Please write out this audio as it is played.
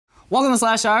Welcome to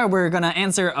Slash R. We're gonna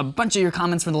answer a bunch of your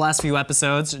comments from the last few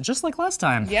episodes, just like last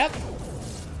time. Yep.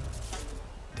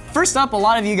 First up, a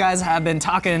lot of you guys have been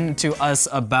talking to us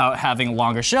about having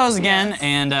longer shows again,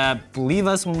 and believe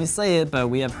us when we say it, but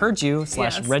we have heard you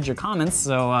 / read your comments,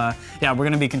 so yeah, we're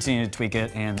gonna be continuing to tweak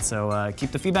it, and so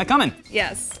keep the feedback coming.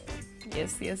 Yes.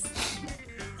 Yes.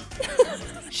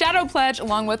 Shadow Pledge,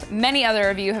 along with many other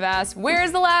of you, have asked,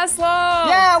 where's the last slow?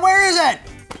 Yeah, where is it?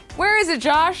 Where is it,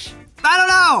 Josh? I don't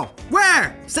know.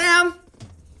 Where? Sam?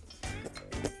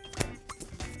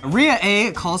 Rhea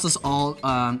A calls us all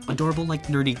adorable, like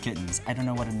nerdy kittens. I don't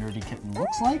know what a nerdy kitten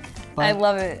looks like, but I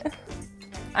love it.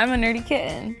 I'm a nerdy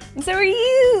kitten, and so are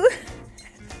you.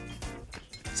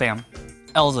 Sam,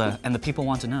 Elza, and the people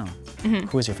want to know,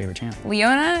 who is your favorite champ?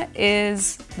 Leona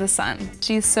is the sun.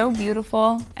 She's so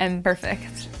beautiful and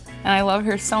perfect, and I love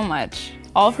her so much.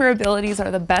 All of her abilities are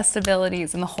the best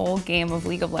abilities in the whole game of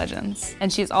League of Legends,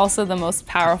 and she's also the most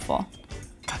powerful.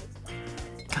 Cut.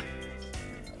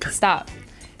 Stop.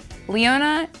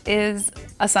 Leona is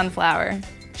a sunflower.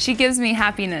 She gives me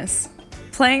happiness.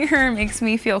 Playing her makes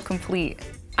me feel complete.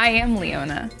 I am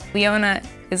Leona. Leona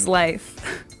is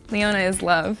life. Leona is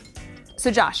love. So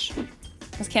Josh,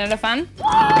 was Canada fun? A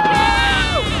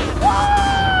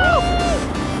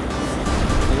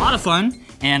lot of fun,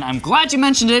 and I'm glad you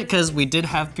mentioned it because we did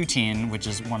have poutine, which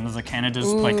is one of the Canada's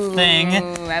like thing.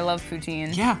 I love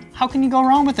poutine. Yeah, how can you go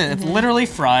wrong with it? It's literally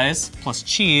fries plus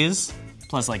cheese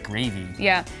plus like gravy.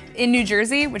 Yeah, in New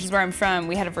Jersey, which is where I'm from,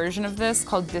 we had a version of this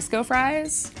called disco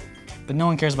fries. But no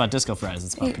one cares about disco fries,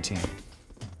 it's about poutine.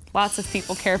 Lots of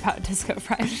people care about disco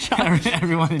fries, Josh.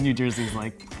 Everyone in New Jersey is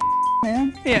like,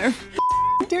 man. Yeah.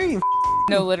 How dare you?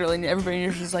 No, literally, everybody in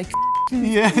New Jersey is like,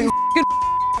 yeah.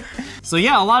 So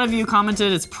yeah, a lot of you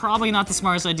commented it's probably not the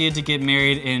smartest idea to get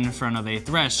married in front of a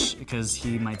Thresh because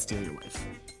he might steal your wife.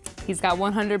 He's got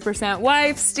 100%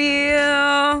 wife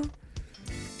steal.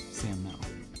 Sam, no.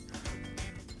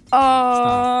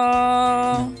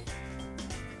 Oh.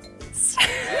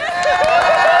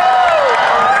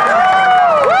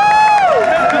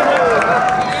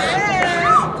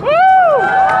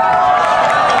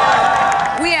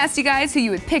 We asked you guys who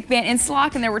you would pick ban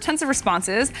Instalock, and there were tons of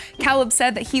responses. Caleb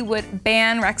said that he would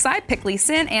ban Rek'Sai, pick Lee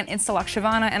Sin, and Instalock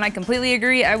Shyvana, and I completely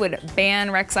agree. I would ban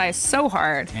Rek'Sai so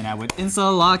hard. And I would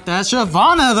insta-lock that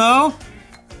Shyvana though.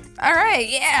 All right,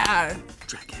 yeah.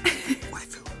 Dragon,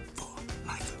 waifu, for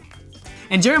life.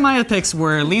 And Jeremiah's picks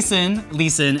were Lee Sin,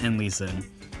 and Lee Sin.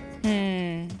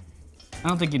 I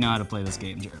don't think you know how to play this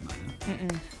game, Jeremiah.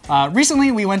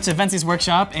 Recently, we went to Vency's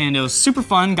workshop, and it was super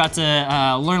fun. Got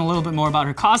to learn a little bit more about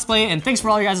her cosplay, and thanks for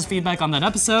all your guys' feedback on that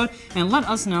episode, and let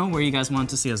us know where you guys want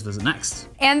to see us visit next.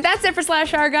 And that's it for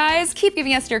Slash R, guys. Keep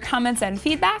giving us your comments and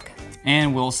feedback.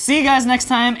 And we'll see you guys next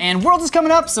time, and Worlds is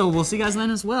coming up, so we'll see you guys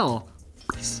then as well.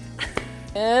 Peace.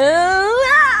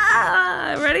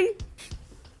 Ready?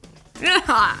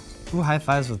 Who high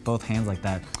fives with both hands like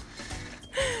that?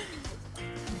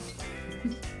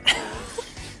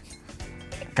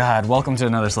 God, welcome to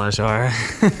another Slash R.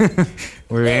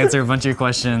 Where we answer a bunch of your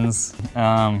questions.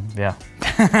 Yeah.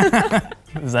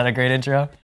 Is that a great intro?